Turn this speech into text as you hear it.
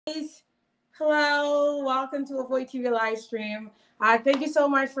guys. Hello, welcome to Avoid TV live stream. Thank you so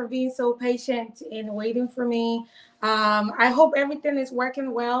much for being so patient and waiting for me. I hope everything is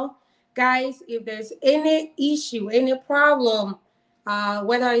working well, guys. If there's any issue, any problem,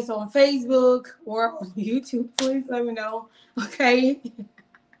 whether it's on Facebook or on YouTube, please let me know. Okay.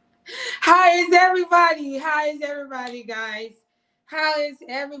 How is everybody? How is everybody, guys? How is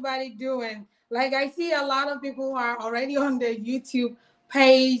everybody doing? Like, I see a lot of people are already on the YouTube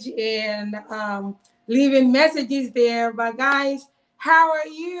page and leaving messages there. But, guys, how are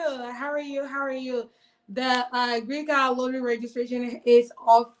you? How are you? How are you? The Greek lottery registration is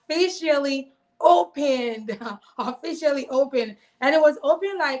officially opened. Officially open. And it was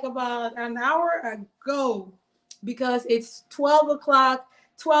open like about an hour ago because it's 12 o'clock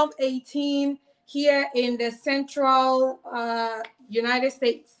 12:18 here in the central United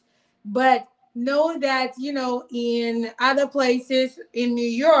States. But know that, in other places in New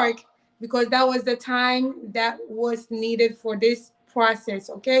York, because that was the time that was needed for this process.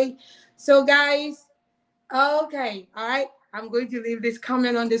 Okay. So, guys, okay. All right. I'm going to leave this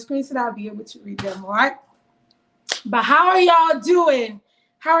comment on the screen so that I'll be able to read them. All right. But how are y'all doing?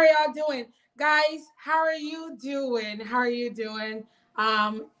 How are y'all doing? Guys, how are you doing? How are you doing?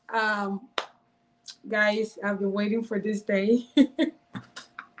 Um, um, guys, I've been waiting for this day.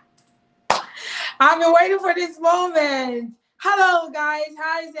 I've been waiting for this moment. Hello, guys.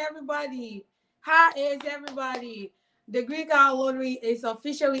 How is everybody? How is everybody? The Greek Hour Lottery is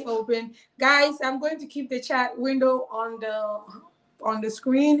officially open. Guys, I'm going to keep the chat window on the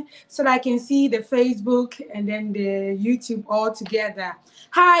screen so that I can see the Facebook and then the YouTube all together.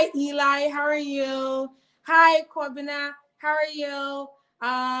 Hi, Eli. How are you? Hi, Corbina. How are you?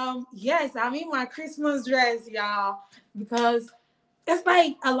 Yes, I'm in my Christmas dress, y'all, because it's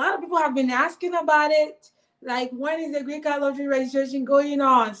like a lot of people have been asking about it. Like, when is the Greek Card Lottery registration going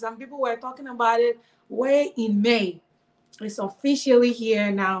on? Some people were talking about it way in May. It's officially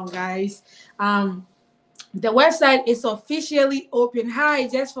here now, guys. The website is officially open. Hi,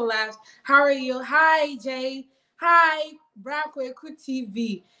 Just for Laughs. How are you? Hi, Jay. Hi, Brakweku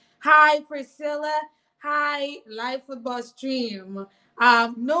TV. Hi, Priscilla. Hi, Live Football Stream.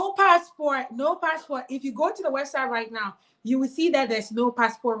 No passport. No passport. If you go to the website right now, you will see that there's no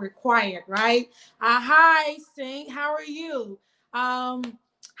passport required, right? Hi, Saint. How are you?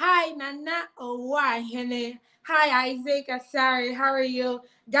 Hi, Nana Owahene. Hi, Isaac Asari. How are you?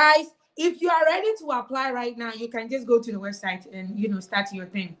 Guys, if you are ready to apply right now, you can just go to the website and start your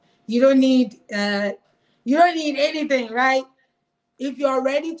thing. You don't need anything, right? If you're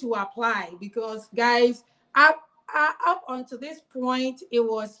ready to apply, because guys, up until this point, it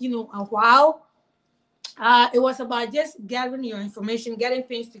was a while. It was about just gathering your information, getting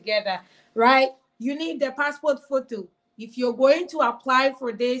things together, right? You need the passport photo. If you're going to apply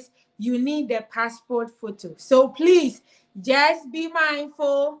for this, you need the passport photo. So please, just be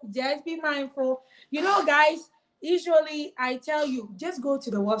mindful. Just be mindful. Guys, usually I tell you, just go to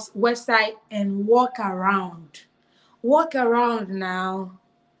the website and walk around. Walk around now.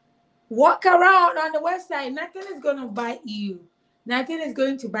 Walk around on the website. Nothing is going to bite you. Nothing is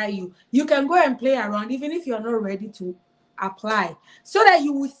going to bite you. You can go and play around even if you're not ready to apply, so that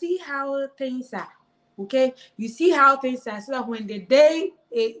you will see how things are. Okay? You see how things are, so that when the day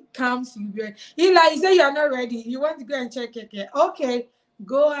it comes, you say you're not ready. You want to go and check it. Yeah. Okay.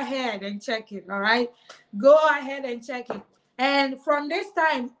 Go ahead and check it. All right. Go ahead and check it. And from this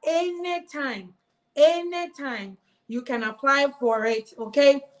time, anytime, you can apply for it.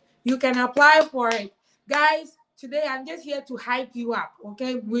 Okay? You can apply for it. Guys, today I'm just here to hype you up.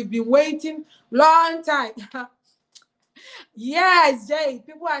 Okay? We've been waiting long time. Yes, Jay.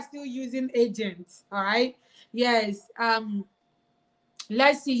 People are still using agents. All right. Yes.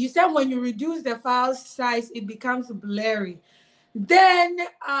 Let's see. You said when you reduce the file size, it becomes blurry. Then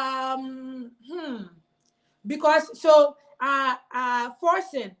because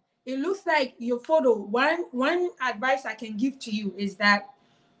forcing, it looks like your photo. One advice I can give to you is that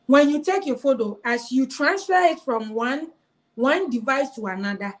when you take your photo, as you transfer it from one device to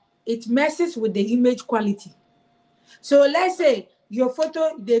another, it messes with the image quality. So let's say your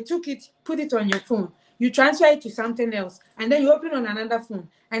photo, they took it, put it on your phone. You transfer it to something else, and then you open on another phone,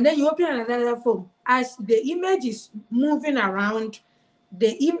 and then you open on another phone. As the image is moving around,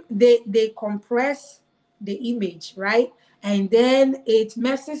 they compress the image, right? And then it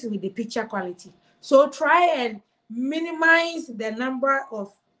messes with the picture quality. So try and minimize the number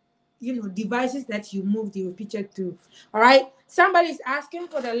of devices that you move your picture to. All right. Somebody's asking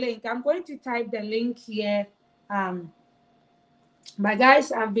for the link. I'm going to type the link here. But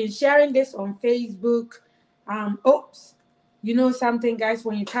guys, I've been sharing this on Facebook. Oops. You know something, guys,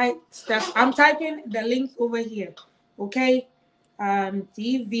 when you type stuff, I'm typing the link over here, okay?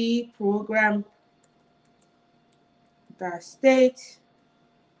 TV program state.gov,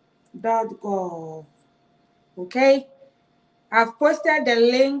 okay? I've posted the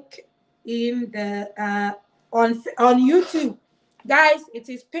link in the on YouTube. Guys, it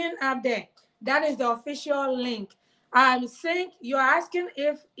is pinned up there. That is the official link. Saying you're asking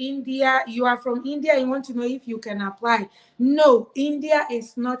if India, you are from India, you want to know if you can apply. No, India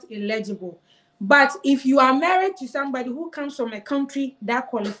is not eligible. But if you are married to somebody who comes from a country that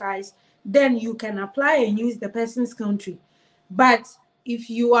qualifies, then you can apply and use the person's country. But if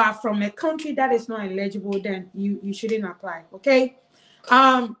you are from a country that is not eligible, then you shouldn't apply. Okay.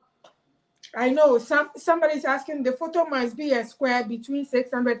 I know somebody's asking, the photo must be a square between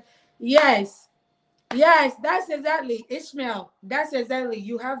 600. Yes, that's exactly, Ishmael. That's exactly,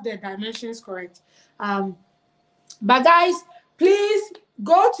 you have the dimensions correct. But guys, please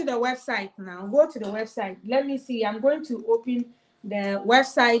go to the website now. Go to the website. Let me see. I'm going to open the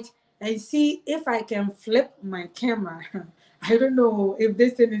website and see if I can flip my camera. I don't know if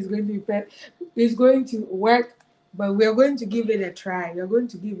this thing is going to work, but we're going to give it a try. We're going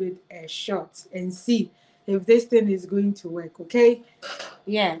to give it a shot and see if this thing is going to work. Okay?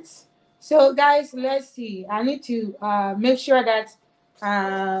 Yes. So guys, let's see. I need to make sure that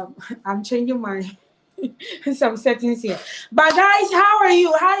I'm changing my some settings here. But guys, how are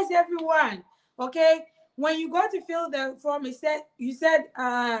you? How is everyone? Okay. When you go to fill the form, you said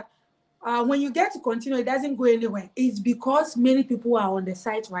when you get to continue, it doesn't go anywhere. It's because many people are on the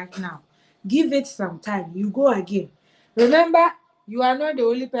site right now. Give it some time. You go again. Remember, you are not the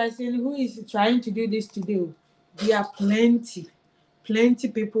only person who is trying to do this today. There are plenty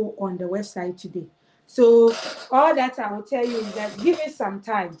people on the website today. So all that I will tell you is that give it some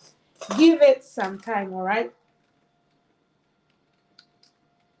time. Give it some time, all right?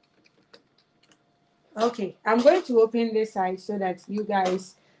 Okay, I'm going to open this site so that you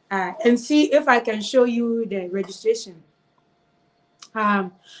guys and see if I can show you the registration.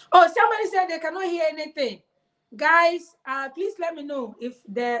 Oh, somebody said they cannot hear anything. Guys, please let me know if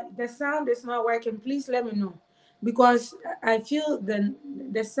the sound is not working. Please let me know, because I feel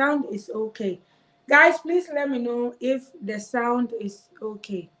the sound is okay. Guys, please let me know if the sound is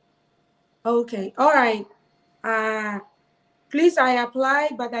okay. Okay, all right. Please, I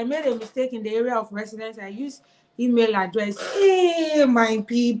apply, but I made a mistake in the area of residence. I used email address. Hey, my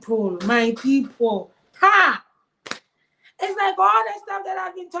people. Ha! It's like all the stuff that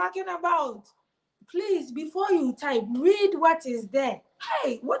I've been talking about. Please, before you type, read what is there.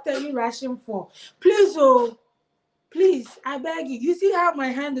 Hey, what are you rushing for? Please, please, I beg you. You see how my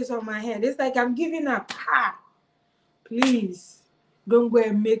hand is on my head? It's like I'm giving up. Ha! Please, don't go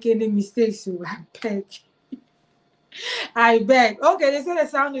and make any mistakes. I beg. I beg. Okay, they say the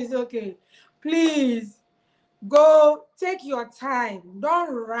sound is okay. Please, go take your time.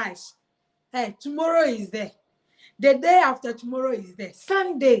 Don't rush. Hey, tomorrow is there. The day after tomorrow is there.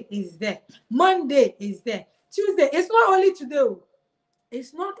 Sunday is there. Monday is there. Tuesday. It's not only today.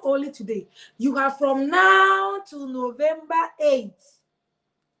 It's not only today. You have from now to November 8th.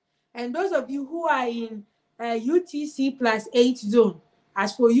 And those of you who are in UTC plus 8 zone,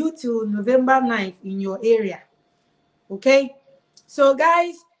 as for you till November 9th in your area. Okay? So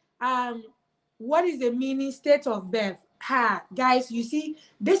guys, what is the meaning state of birth? Guys, you see,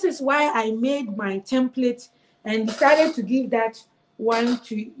 this is why I made my template and decided to give that one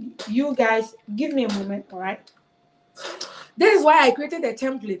to you guys. Give me a moment, all right? This is why I created a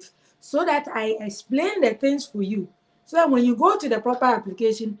template, so that I explain the things for you. So that when you go to the proper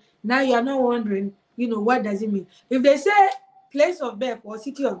application, now you are not wondering, what does it mean? If they say place of birth or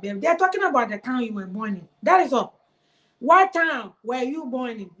city of birth, they're talking about the town you were born in. That is all. What town were you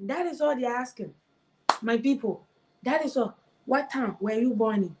born in? That is all they're asking. My people, that is all. What town were you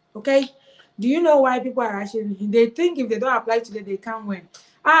born in? Okay? Do you know why people are actually, they think if they don't apply today, they can't win.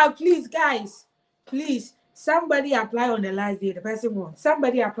 Please, guys, please, somebody apply on the last day, the person won.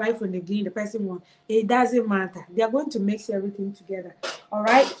 Somebody apply from the beginning, the person won. It doesn't matter. They are going to mix everything together. All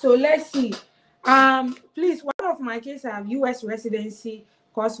right? So let's see. Please, one of my kids have U.S. residency,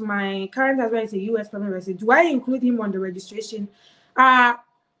 because my current husband is a U.S. permanent resident. Do I include him on the registration?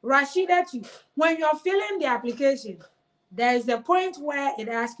 Rashida, too. When you're filling the application, there is a point where it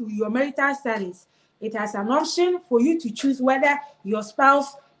asks you your marital status. It has an option for you to choose whether your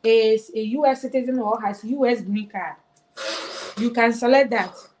spouse is a U.S. citizen or has U.S. green card. You can select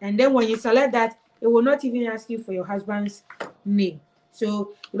that. And then when you select that, it will not even ask you for your husband's name.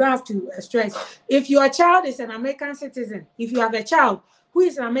 So you don't have to stress. If your child is an American citizen, if you have a child who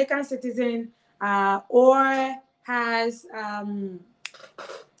is an American citizen or has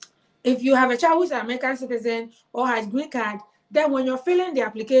if you have a child who's an American citizen or has green card, then when you're filling the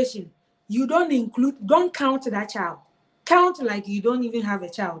application, you don't count that child. Count like you don't even have a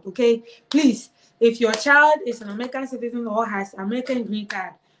child, okay? Please, if your child is an American citizen or has American green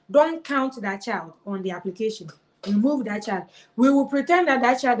card, don't count that child on the application. Remove that child. We will pretend that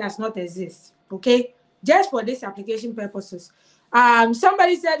that child does not exist, okay? Just for this application purposes.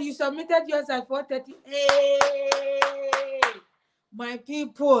 Somebody said you submitted yours at 4:30. Hey, my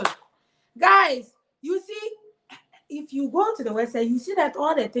people. Guys, you see, if you go to the website, you see that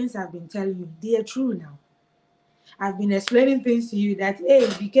all the things I've been telling you, they are true now. I've been explaining things to you that, hey,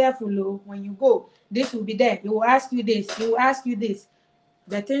 be careful, oh, when you go, this will be there. It will ask you this. It will ask you this.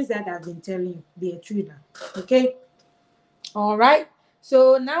 The things that I've been telling you, they are true now. Okay? All right.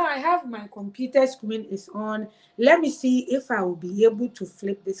 So now I have my computer screen is on. Let me see if I will be able to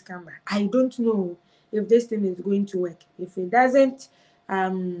flip this camera. I don't know if this thing is going to work. If it doesn't,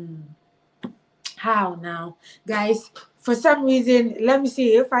 how now, guys? For some reason, let me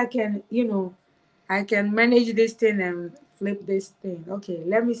see if I can, I can manage this thing and flip this thing. Okay,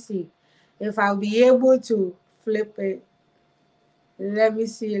 let me see if I'll be able to flip it. Let me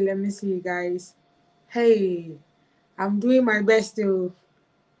see, guys. Hey, I'm doing my best here.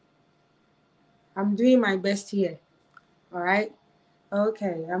 All right.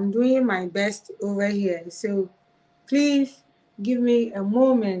 Okay, I'm doing my best over here. So please give me a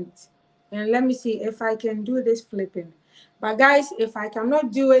moment and let me see if I can do this flipping. But guys, if I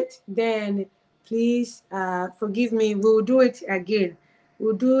cannot do it, then please forgive me. We'll do it again.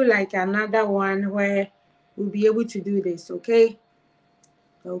 We'll do like another one where we'll be able to do this. Okay.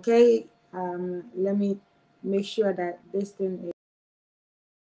 Let me make sure that this thing is.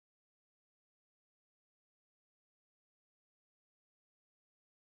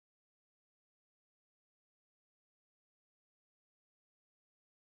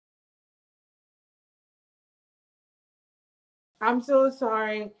 I'm so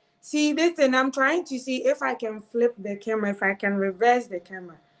sorry. See this thing, I'm trying to see if I can flip the camera, if I can reverse the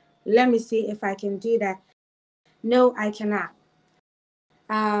camera. Let me see if I can do that. No, I cannot.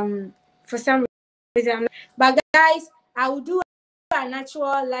 For some reason, but guys, I will do a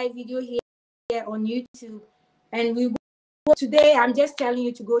natural live video here on YouTube, and we go today. I'm just telling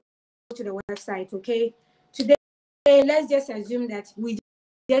you to go to the website, okay? Today, let's just assume that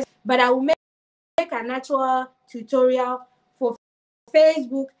but I will make a natural tutorial for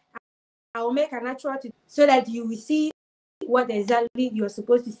Facebook. I will make a natural so that you will see what exactly you're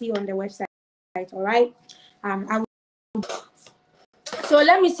supposed to see on the website. All right. So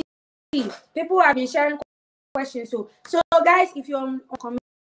let me see. People have been sharing questions. So guys, if you're on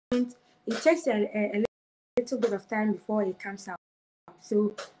comment, it takes a little bit of time before it comes out.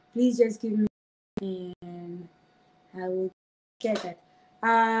 So please just give me, and I will get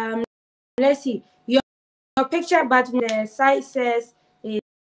that. Let's see. Your picture, but the site says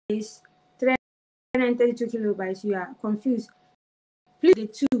is 332 kilobytes. You are confused. Please, the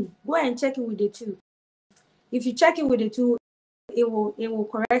 2. Go and check it with the 2. If you check it with the 2, it will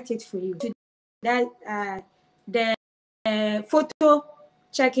correct it for you. That the photo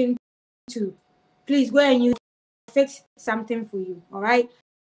checking 2. Please go and use fix something for you. All right.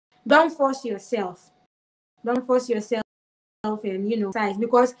 Don't force yourself. Don't force yourself and size,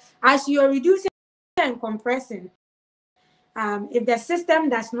 because as you're reducing and compressing, if the system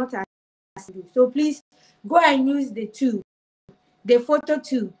does not accept you, so please go and use the 2, the photo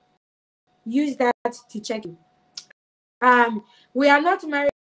 2. Use that to check it. We are not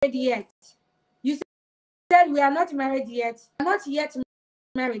married yet. You said we are not married yet. I'm not yet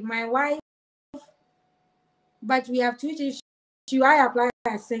married. My wife, but we have 2 children. Should I apply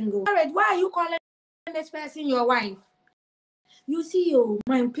as single? Married? Why are you calling this person your wife? You see,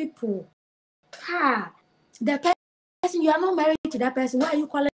 my people. The person, you are not married to that person. Why are you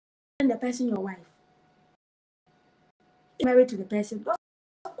calling the person your wife? Married to the person. Don't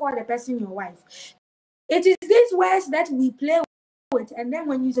call the person your wife. It is these words that we play with, and then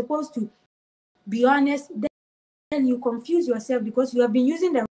when you're supposed to be honest, then you confuse yourself because you have been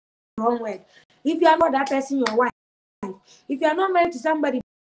using the wrong word. If you are not that person your wife, if you are not married to somebody,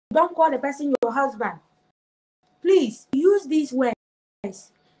 don't call the person your husband. Please use these words.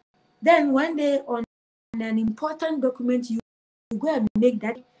 Then one day on an important document, you go and make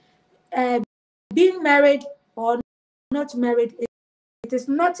that being married or not married, it is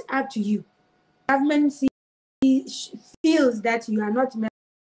not up to you. Government feels that you are not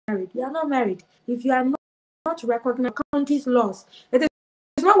married. You are not married. If you are not recognized country's laws, it is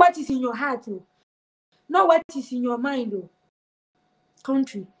not what is in your heart, not what is in your mind.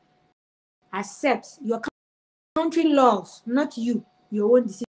 Country accepts your country laws, not you, your own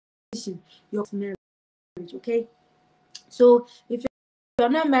decision, your marriage, okay? So if you're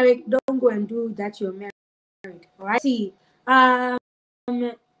not married, don't go and do that you're married, all right? See,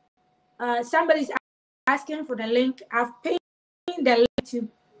 somebody's asking for the link. I've pinned the link to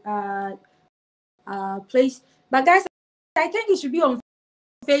place, but guys, I think it should be on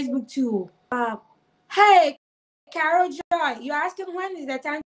Facebook too. Hey, Carol Joy, you're asking when is the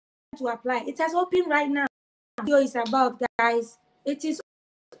time to apply? It has opened right now. Video is about, guys. It is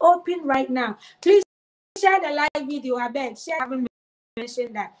open right now. Please share the live video. I beg. Share. I haven't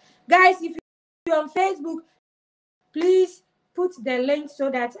mentioned that, guys. If you're on Facebook, please put the link so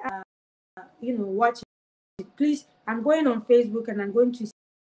that watch it. Please, I'm going on Facebook and I'm going to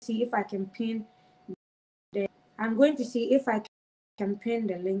see if I can pin the. I'm going to see if I can pin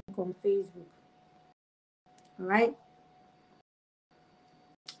the link on Facebook. All right.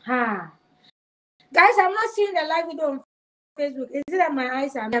 Guys, I'm not seeing the live video on Facebook. Is it that my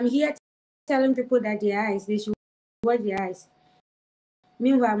eyes are? I'm here telling people that their eyes, they should watch their eyes.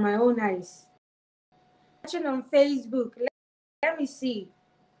 Meanwhile, my own eyes. Watching on Facebook. Let me see.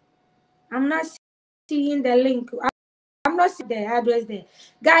 I'm not seeing the link. I'm not seeing the address there.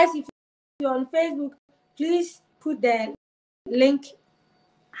 Guys, if you're on Facebook, please put the link.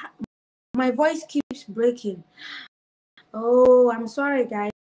 My voice keeps breaking. Oh, I'm sorry,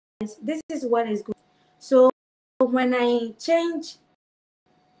 guys. This is what is good. So when I change,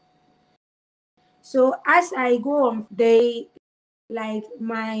 so as I go on, they like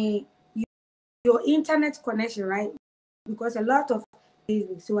your internet connection, right? Because a lot of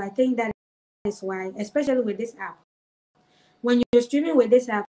Facebook. So I think that is why, especially with this app, when you're streaming with this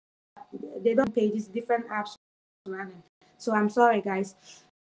app, they don't pay these different apps running. So I'm sorry, guys.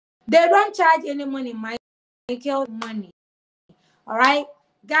 They don't charge any money, Michael money. All right,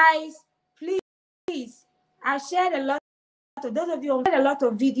 guys, please. I've shared a lot of those of you have a lot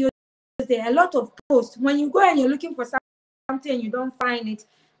of videos there, a lot of posts. When you go and you're looking for something and you don't find it,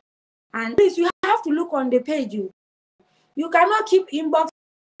 and please, you have to look on the page. You cannot keep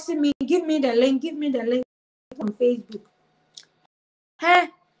inboxing me. Give me the link on Facebook. Hey,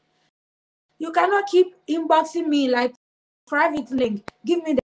 you cannot keep inboxing me like private link. Give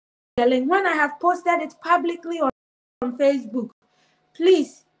me the link when I have posted it publicly on Facebook.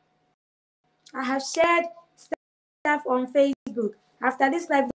 Please, I have shared stuff on Facebook. After this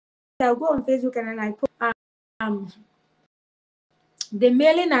live, I'll go on Facebook and then I put the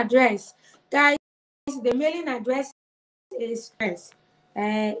mailing address. Guys, the mailing address is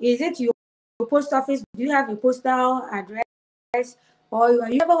it your post office? Do you have a postal address, or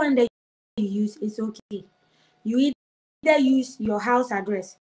whatever one that you use? It's okay. You either use your house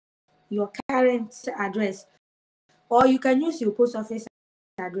address, your current address, or you can use your post office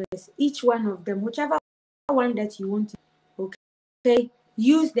address. Each one of them, whichever one that you want to. Okay,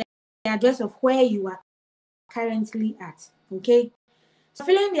 use the address of where you are currently at. Okay, so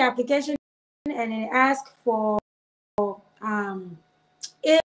fill in the application and it asks for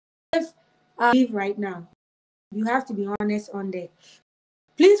if leave right now. You have to be honest on there.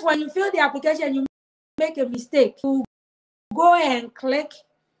 Please, when you fill the application, you make a mistake, you go and click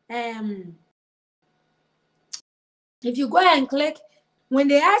if you go and click, when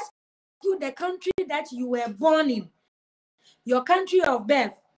they ask you the country that you were born in, your country of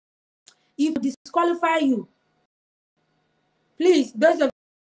birth, if disqualify you, please, those of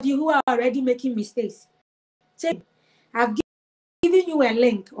you who are already making mistakes, check. I've given you a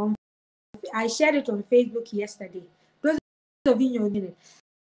link on. I shared it on Facebook yesterday. Those of you know it.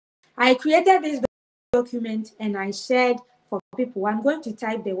 I created this document and I shared for people. I'm going to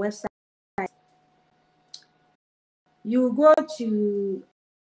type the website. You go to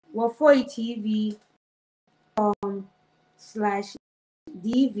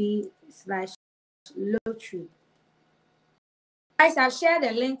wafoitv.com/dv/lottery. Guys, I've shared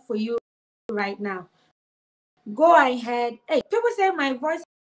a link for you right now. Go ahead. Hey, people say my voice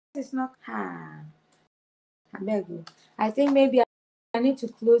is not. I beg you. I think maybe I need to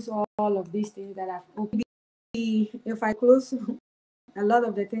close all of these things that I've opened. If I close a lot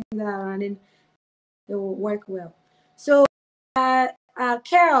of the things that are running, it will work well. So,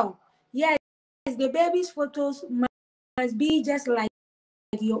 Carol, yes, the baby's photos must be just like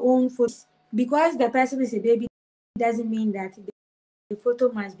your own photos. Because the person is a baby doesn't mean that the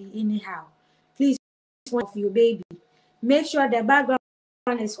photo must be anyhow. Please, of your baby, make sure the background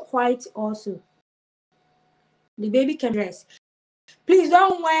is white also. The baby can dress. Please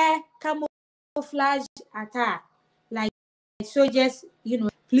don't wear camouflage attire like soldiers,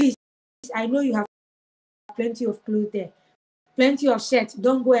 please. I know you have plenty of clothes there, plenty of shirts.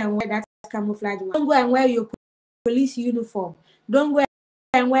 Don't go and wear that camouflage one. Don't go and wear your police uniform. Don't go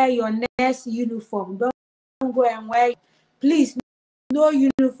and wear your nurse uniform. Don't go and wear, please, no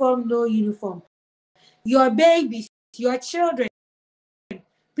uniform, no uniform. Your babies, your children,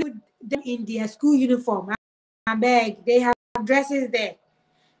 put them in their school uniform. I beg, they have dresses there.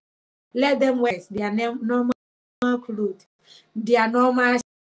 Let them wear their normal clothes, their normal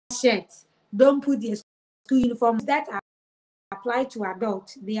shirts. Don't put their school uniforms that apply to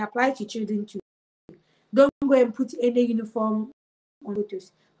adults. They apply to children too. Don't go and put any uniform on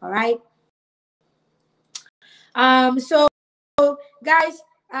photos. All right. So guys,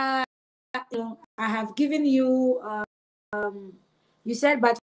 I have given you you said,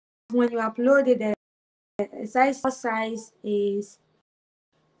 but when you uploaded the size is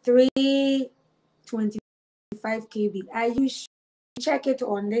 325 KB. I check it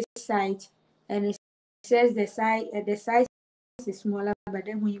on this site and it says the size is smaller, but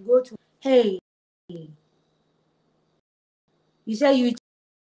then when you go to you say you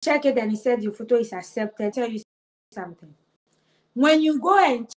check it and it said your photo is accepted. Tell you something. When you go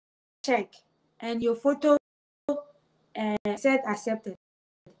and check and your photo said accepted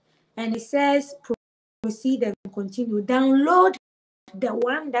and it says proceed and continue, download the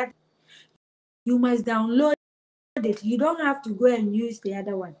one that you must download it. You don't have to go and use the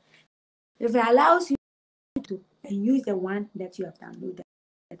other one. If it allows you to and use the one that you have downloaded,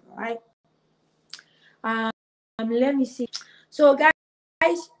 all right? Let me see. So guys,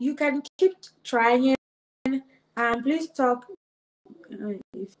 you can keep trying. Please talk.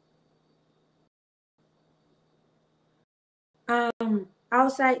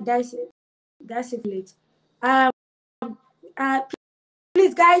 Outside, that's it late.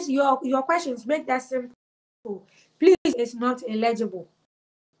 Please guys, your questions, make that simple. Please, it's not eligible.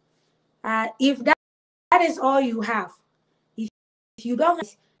 If that is all you have, if you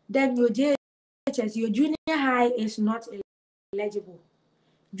don't, then your JHS, your junior high is not eligible.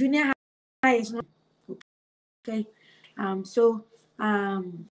 Junior high is not okay.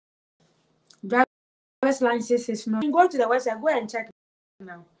 Driver's license is not. You go to the website, go and check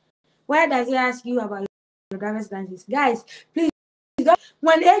now. Where does it ask you about your driver's license? Guys, please don't.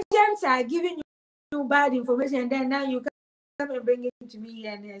 When agents are giving you bad information, and then now you come and bring it to me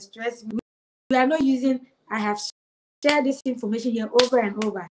and stress me. We are not using. I have shared this information here over and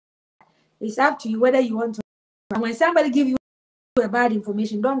over. It's up to you whether you want to. And when somebody gives you a bad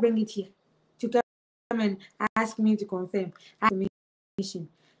information, don't bring it here to come and ask me to confirm information.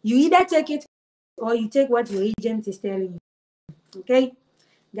 You either take it or you take what your agent is telling you. Okay,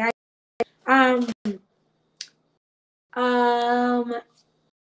 guys.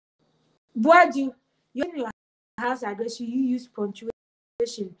 What do you in your house address? You use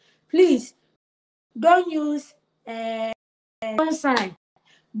punctuation. Please don't use sign.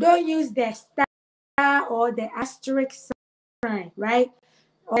 Don't use the star or the asterisk sign, right?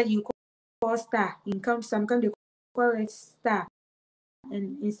 Or you call star. In some country they call it star,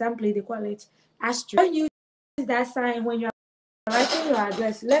 and in some place they call it asterisk. Don't use that sign when you're writing your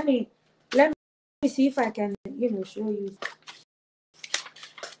address. Let me see if I can, show you.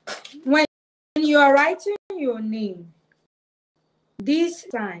 When you are writing your name, these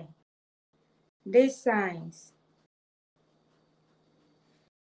signs,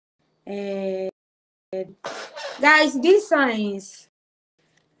 guys, these signs,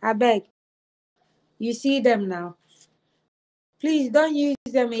 I beg, you see them now. Please don't use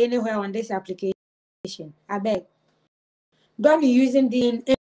them anywhere on this application. I beg. Don't be using them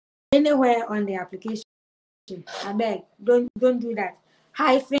anywhere on the application. I beg. Don't do that.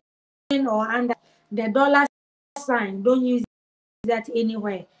 Hyphen or under the dollar sign. Don't use that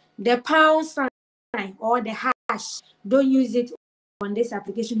anywhere. The pound sign or the hash. Don't use it on this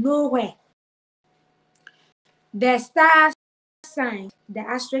application. Nowhere. The star sign, the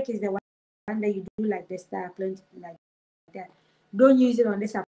asterisk is the one that you do like the star plant like that. Don't use it on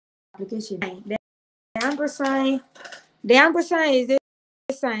this application. The ampersand is this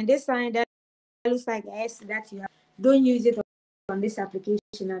sign that looks like S that you have. Don't use it on this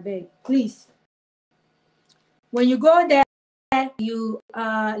application, I beg. Please. When you go there, you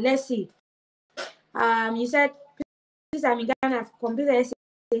let's see. You said, please, I'm in Ghana, computer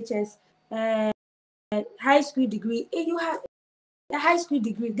SHS, high school degree. If you have a high school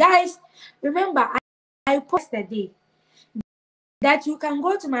degree, guys, remember I posted today that you can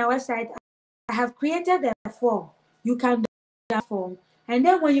go to my website. I have created a form. You can do that form, and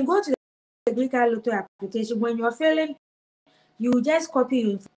then when you go to the Greek Lotto application, when you're filling, you just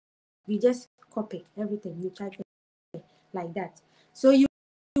copy. You just copy everything. You type it like that. So you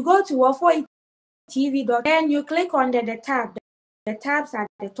go to Wafo TV, and you click on the tab. The tabs at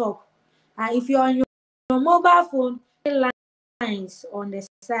the top. If you're on mobile phone, lines on the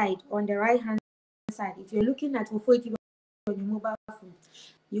side, on the right hand side. If you're looking at Ofo TV on your mobile phone,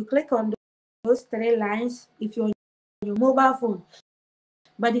 you click on those 3 lines if you're on your mobile phone.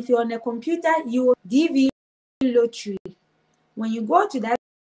 But if you're on a computer, you will DV lottery. When you go to that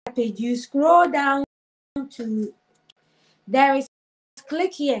page, you scroll down to, there is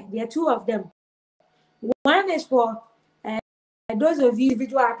click here. There are 2 of them. One is for those of you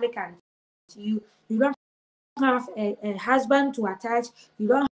individual applicants. You don't have a husband to attach. You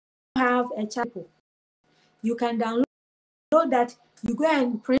don't have a child. You can download that. You go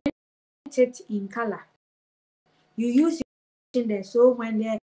and print it in color. You use it in there. So when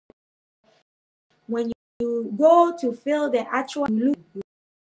you go to fill the actual, you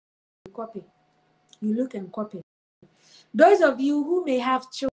copy. You look and copy. Those of you who may have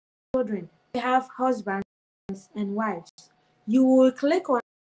children, have husbands and wives, you will click on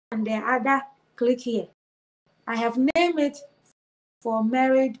the other, click here. I have named it for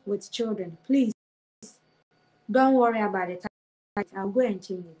married with children. Please don't worry about it. I'll go and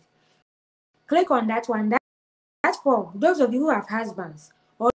change it. Click on that one. That's for those of you who have husbands,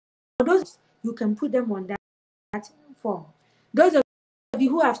 or those, you can put them on that form. Those of you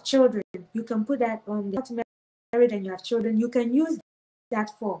who have children, you can put that on the married and you have children. You can use that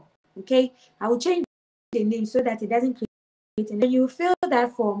form. Okay, I will change the name so that it doesn't create. And then you fill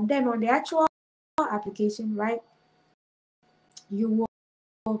that form. Then on the actual application, right, you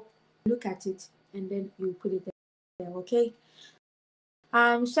will look at it and then you put it there. Okay.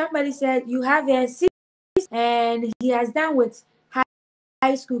 Somebody said you have a 6 and he has done with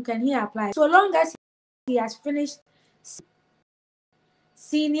high school. Can he apply? So long as he has finished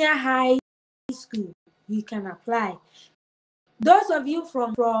senior high school, he can apply. Those of you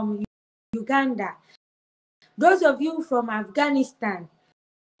from Uganda, those of you from Afghanistan,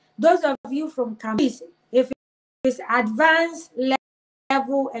 those of you from Cameroon, if it's advanced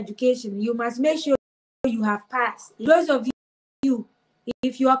level education, you must make sure you have passed. Those of you,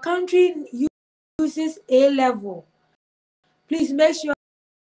 if your country uses A level, please make sure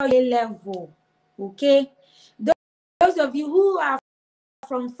A level. Okay. Those of you who are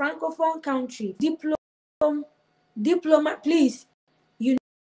from Francophone country, diploma, please. You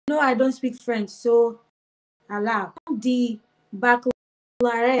know I don't speak French, so allow the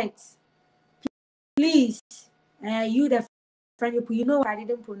baccalaureate. Please, you the French people, you know I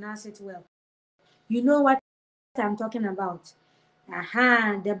didn't pronounce it well. You know what I'm talking about.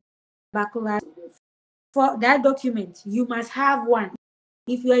 The baccalaureate. For that document, you must have one.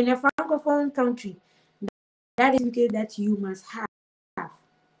 If you're in a Francophone country, that is certificate that you must have.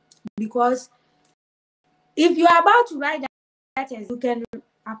 Because if you are about to write that test, you can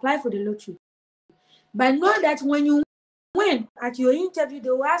apply for the lottery. But know that when you win at your interview, they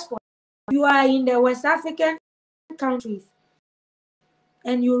will ask for, you are in the West African countries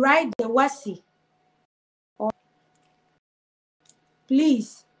and you write the WASI.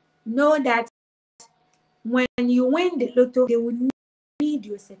 Please know that when you win the lotto, they will need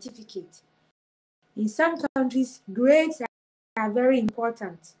your certificate. In some countries, grades are very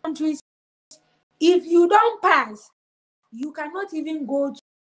important. Countries, if you don't pass, you cannot even go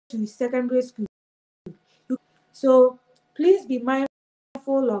to secondary school. So please be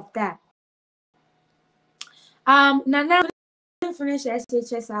mindful of that. Nana, I didn't finish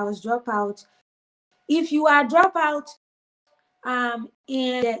SHS, I was dropped out. If you are dropped out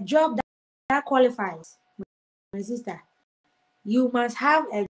in a job that qualifies, my sister, you must have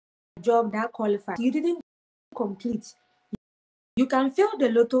a job that qualifies. You didn't complete. You can fill the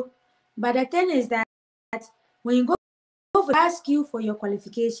lotto, but the thing is that when you go for ask you for your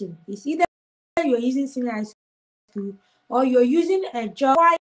qualification, it's either you're using senior high school or you're using a job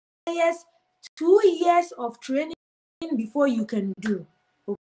that requires 2 years of training before you can do.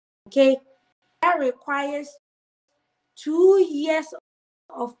 Okay, that requires 2 years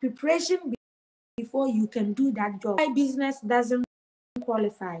of preparation before you can do that job. My business doesn't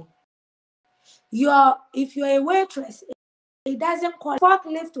qualify. If you're a waitress, it doesn't qualify.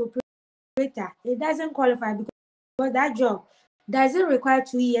 Forklift operator, it doesn't qualify because that job doesn't require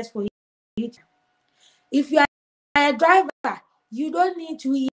 2 years for you. If you are a driver, you don't need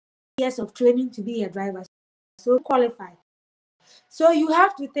 2 years of training to be a driver, so qualify. So you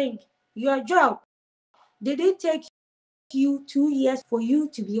have to think, your job, did it take you 2 years for you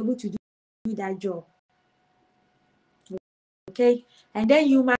to be able to do that job? Okay, and then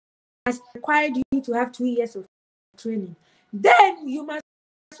you must require you to have 2 years of training. Then you must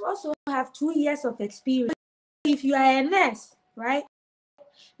also have 2 years of experience. If you are a nurse, right?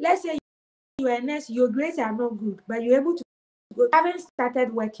 Let's say you are a nurse, your grades are not good, but you're able to go, haven't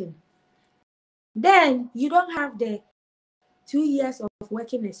started working. then you don't have the 2 years of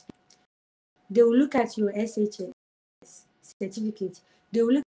working experience. They will look at your SHS certificate. They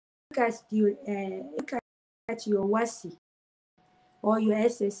will look at your WASI or your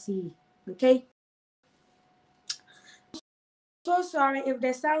SSC. Okay. So sorry if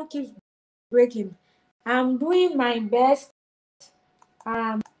the sound keeps breaking. I'm doing my best.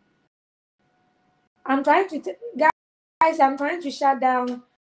 I'm trying to guys. I'm trying to shut down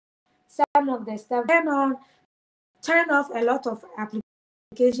some of the stuff. Turn off a lot of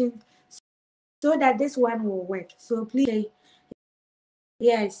applications so that this one will work. So please,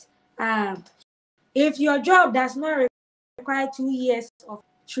 yes. If your job does not require 2 years of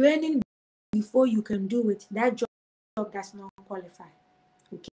training before you can do it, that job does not qualify.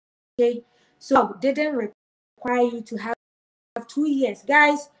 Okay. So didn't require you to have 2 years.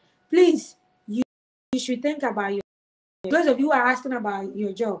 Guys, please, you should think about your. Those of you who are asking about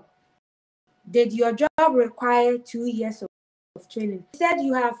your job, did your job require 2 years of training? You said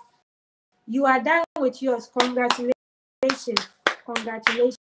you are done with yours. Congratulations.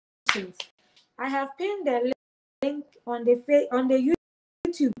 I have pinned the link on the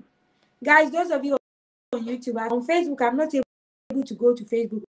YouTube. Guys, those of you on YouTube, on Facebook, I'm not able to go to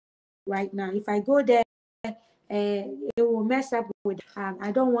Facebook right now. If I go there, it will mess up with.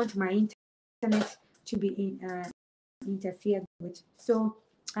 I don't want my internet to be interfered with. So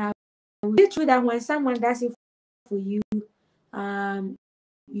we true that when someone does it for you,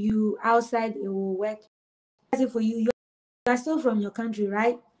 you outside it will work. Does it for you. You are still from your country,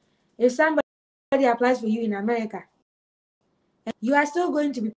 right? If somebody applies for you in America, you are still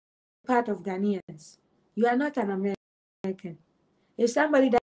going to be part of Ghanaians. You are not an American. If somebody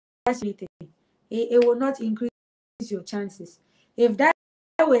does anything, it will not increase your chances. If that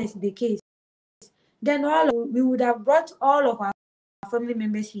was the case, then we would have brought all of our family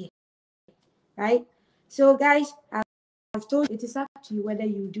members here, right? So guys, I've told you, it is up to you whether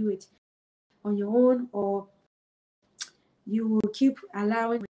you do it on your own or you will keep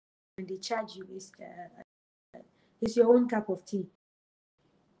allowing when they charge you. It's your own cup of tea.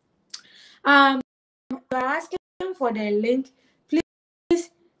 You're asking for the link, please.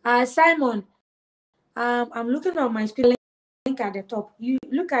 Simon, I'm looking on my screen. Link at the top. You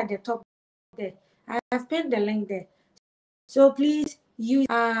look at the top there. I have pinned the link there. So please use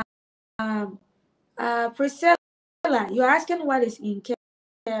Priscilla. You're asking what is in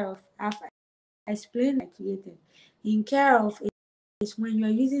care of. I've explained and created. In care of is when you're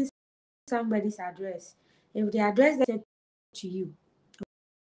using somebody's address. If the address is to you,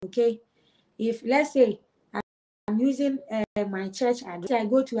 okay. If let's say I'm using my church address, I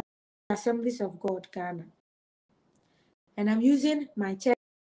go to Assemblies of God Ghana, and I'm using my church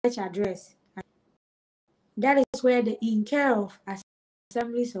address. That is where the in care of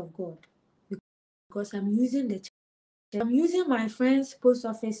Assemblies of God, because I'm using the church. I'm using my friend's post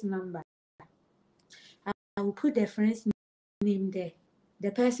office number. I will put the friend's name there,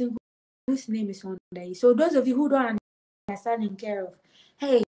 the person whose name is on there. So those of you who don't understand in care of,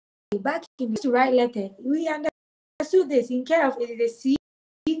 hey, back in to write letter, we understood this. In care of is the C,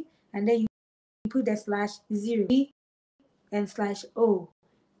 and then you put the /0 and /O.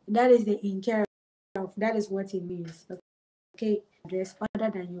 That is the in care of. That is what it means. Okay, address other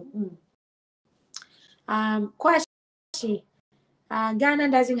than your own. Question. Ghana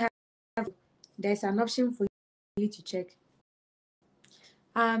doesn't have. There's an option for you to check.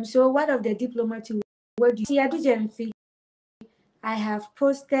 So what of the diploma to where do you see? I have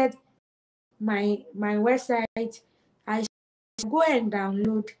posted my website. I should go and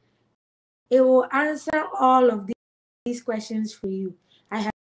download. It will answer all of these questions for you. I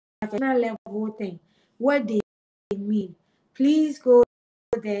have a level thing. What they mean. Please go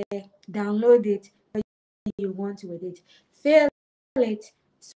there, download it, what you want with it. Fill it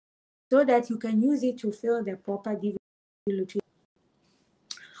so that you can use it to fill the proper DV lottery.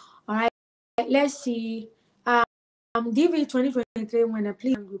 All right, let's see. DV 2023 winner,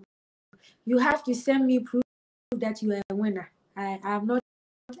 please group. You have to send me proof that you are a winner. I am not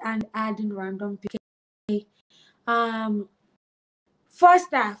adding random people.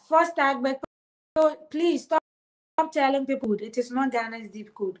 Foster, but please stop telling people it is not Ghana's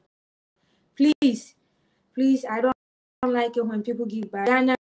zip code. Please, I don't like it when people give back.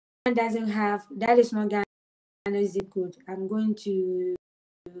 Ghana doesn't have, that is not Ghana's zip code. I'm going to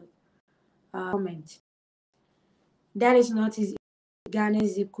comment. That is not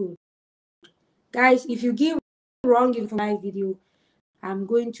Ghana's zip code. Guys, if you give wrong info in my video, I'm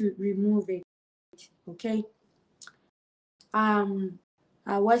going to remove it. Okay.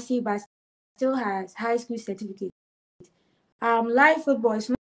 Wasi but still has high school certificate. Live football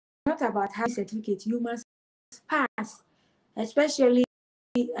is not not about having certificate. You must pass. Especially,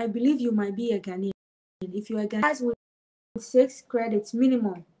 I believe you might be a Ghanaian. If you are Ghanaian with 6 credits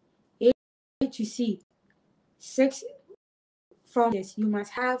minimum, A to C, 6 from this, you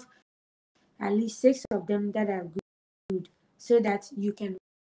must have at least 6 of them that are good, so that you can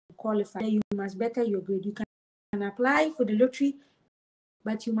qualify. You must better your grade. You can apply for the lottery,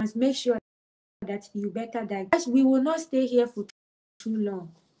 but you must make sure that you better that. We will not stay here for too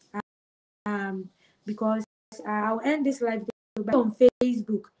long, because I'll end this live video on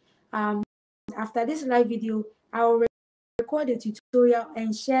Facebook. After this live video, I'll record a tutorial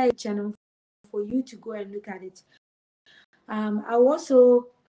and share a channel for you to go and look at it. I'll also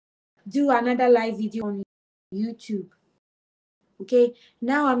do another live video on YouTube. Okay,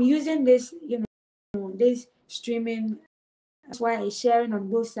 now I'm using this, this streaming. That's why I'm sharing on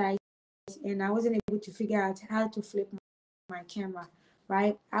both sides, and I wasn't able to figure out how to flip my camera,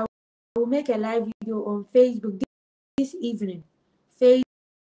 right? I will make a live video on Facebook this evening.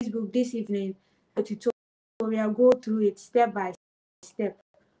 Facebook this evening, a tutorial, go through it step by step,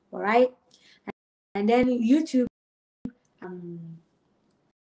 all right? And then YouTube,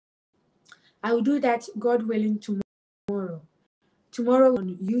 I will do that, God willing, tomorrow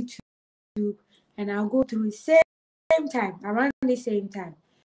on YouTube, and I'll go through same time, around the same time.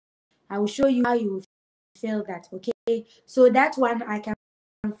 I will show you how you will feel that, okay? So that one, I can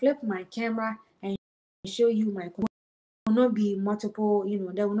flip my camera and show you my, will not be multiple,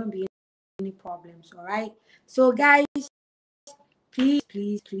 there will not be any problems, all right? So guys, please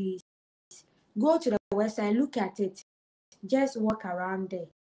go to the website, look at it, just walk around there,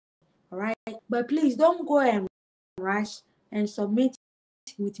 all right? But please don't go and rush and submit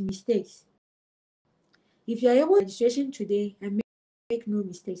with mistakes. If you're able to registration today and make no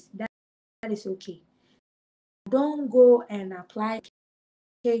mistakes, that is okay. Don't go and apply,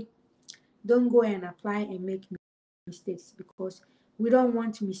 okay? Don't go and apply and make mistakes, because we don't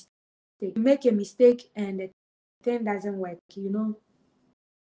want mistakes. You make a mistake and the thing doesn't work, you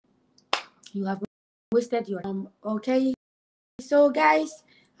have wasted your time, okay? So guys,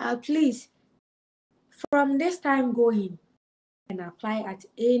 please, from this time going, and apply at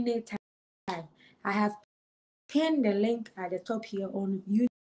any time. I have pinned the link at the top here on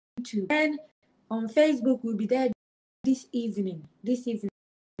YouTube, and on Facebook we'll be there this evening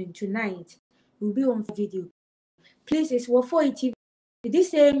tonight. We'll be on video. Please, it's Wafoi TV,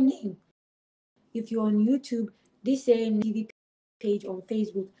 this same name. If you're on YouTube, this same TV page on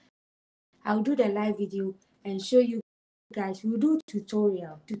Facebook. I'll do the live video and show you guys. We'll do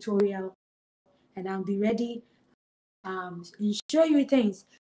tutorial, and I'll be ready and show you things.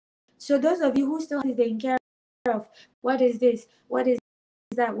 So those of you who still taking care of what is this, what is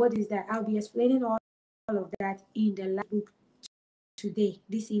that, I'll be explaining all of that in the live book today,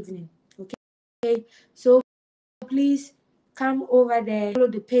 this evening. Okay, so please come over there, follow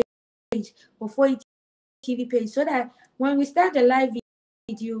the page, Wafoi TV page, so that when we start the live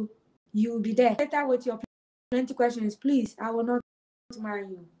video, you will be there. Later with your plenty questions, please, I will not marry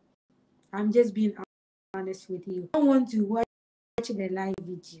you. I'm just being honest with you. I don't want to watch the live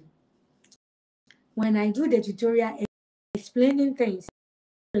video. When I do the tutorial explaining things,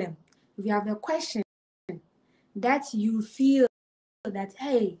 if you have a question that you feel that,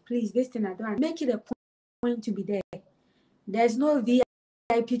 hey, please, this thing I don't, make it a point to be there. There's no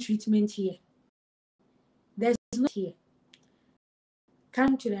VIP treatment here. There's no here.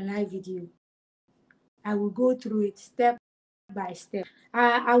 Come to the live video. I will go through it step by step.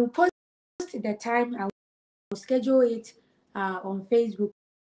 I will post the time. I will schedule it on Facebook,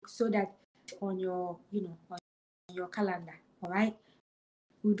 so that on your, on your calendar. All right.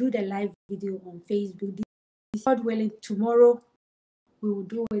 We'll do the live video on Facebook. God willing, tomorrow we will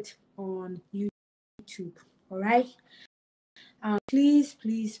do it on YouTube. All right. Please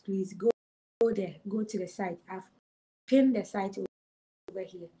go there. Go to the site. I've pinned the site over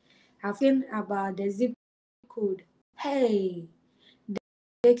here. I've pinned about the zip code. Hey,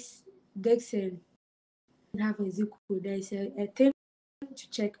 Dixon have a zip code. There is a thing to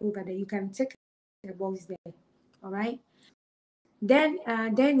check over there. You can check the box there. All right. Then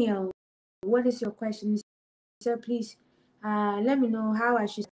Daniel, what is your question? Sir, please let me know how I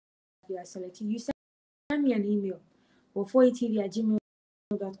should select you. You send me an email,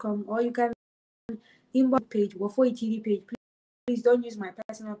 wafoitv@gmail.com, or you can inbox page, Wafoi TV page. Please don't use my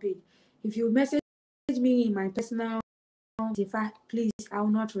personal page. If you message me in my personal, please, I will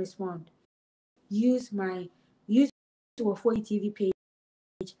not respond. Use Wafoi TV page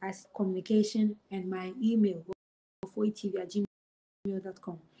as communication, and my email,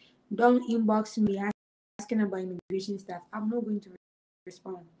 wafoitv@gmail.com. Don't inbox me asking about immigration stuff. I'm not going to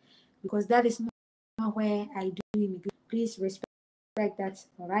respond. because that is not where I do immigration. Please respect that,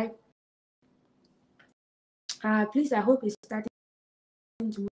 all right? Please, I hope it's starting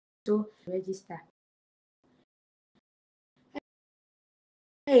to register.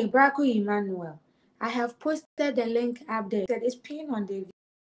 Hey, Braco Emmanuel, I have posted the link up there. It's pinned on the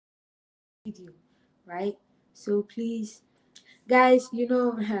video, right? So please, guys, you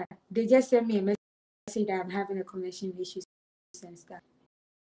know, they just sent me a message that I'm having a connection issues and stuff.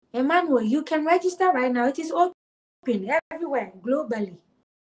 Emmanuel, you can register right now. It is open everywhere, globally.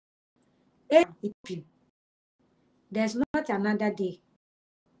 It's open. There's not another day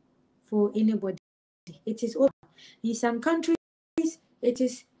for anybody. It is open. In some countries, it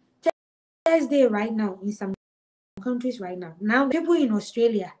is Thursday right now. In some countries right now. Now, people in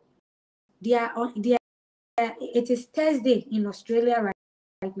Australia, it is Thursday in Australia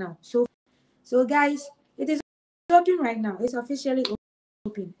right now. So guys, it is open right now. It's officially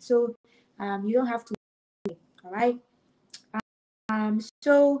open. So you don't have to wait. All right.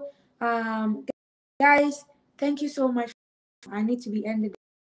 Guys, thank you so much. I need to be ending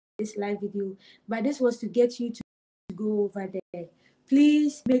this live video, but this was to get you to go over there.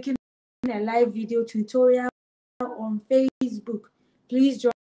 Please making a live video tutorial on Facebook. Please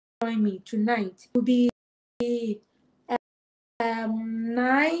join me tonight. It will be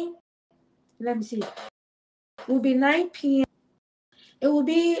 9. Let me see. It will be 9 p.m. It will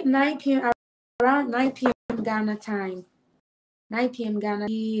be 9 p.m. around 9 p.m. Ghana time. 9 p.m. Ghana.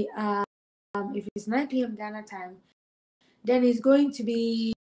 If it's 9 p.m. Ghana time, then it's going to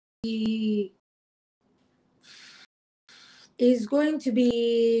be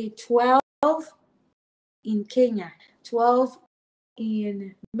 12 in Kenya, 12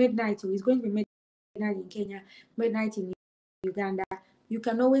 in midnight. So it's going to be midnight in Kenya, midnight in Uganda. You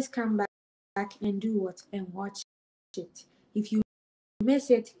can always come back and do what and watch it. If you miss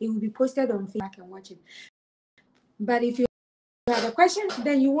it, it will be posted on Facebook and watch it. But if you have a question,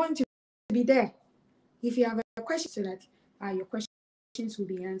 then you want to be there. If you have a question, so that your questions will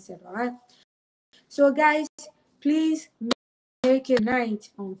be answered. All right. So guys, please make a night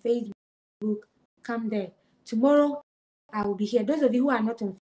on Facebook. Come there. Tomorrow I will be here. Those of you who are not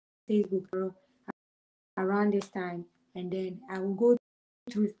on Facebook around this time, and then I will go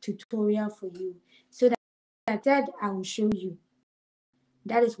through tutorial for you, so that I will show you.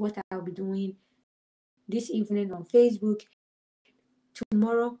 That is what I'll be doing this evening on Facebook.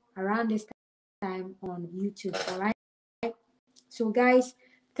 Tomorrow around this time on YouTube. All right. So guys,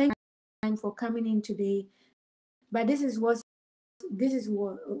 thank you for coming in today. But this was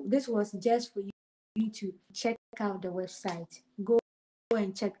just for you to check out the website. Go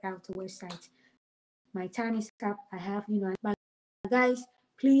and check out the website. My time is up. I have, but guys,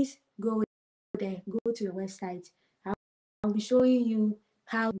 please go there. Go to the website. I'll be showing you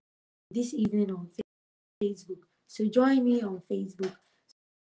how this evening on Facebook. So join me on Facebook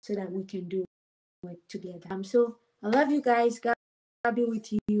so that we can do it together. So I love you guys. God be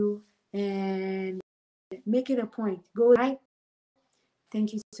with you, and make it a point. Go right.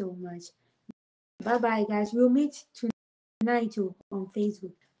 Thank you so much. Bye bye, guys. We'll meet tonight on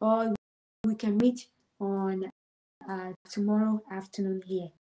Facebook, or we can meet on tomorrow afternoon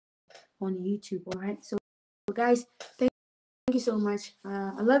here on YouTube. All right. So guys, thank you so much.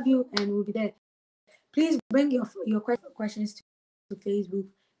 I love you, and we'll be there. Please bring your questions to Facebook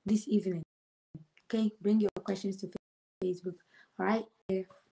this evening. Okay, bring your questions to Facebook. All right.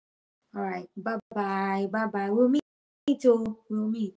 All right. Bye bye. Bye bye. We'll meet. We'll meet.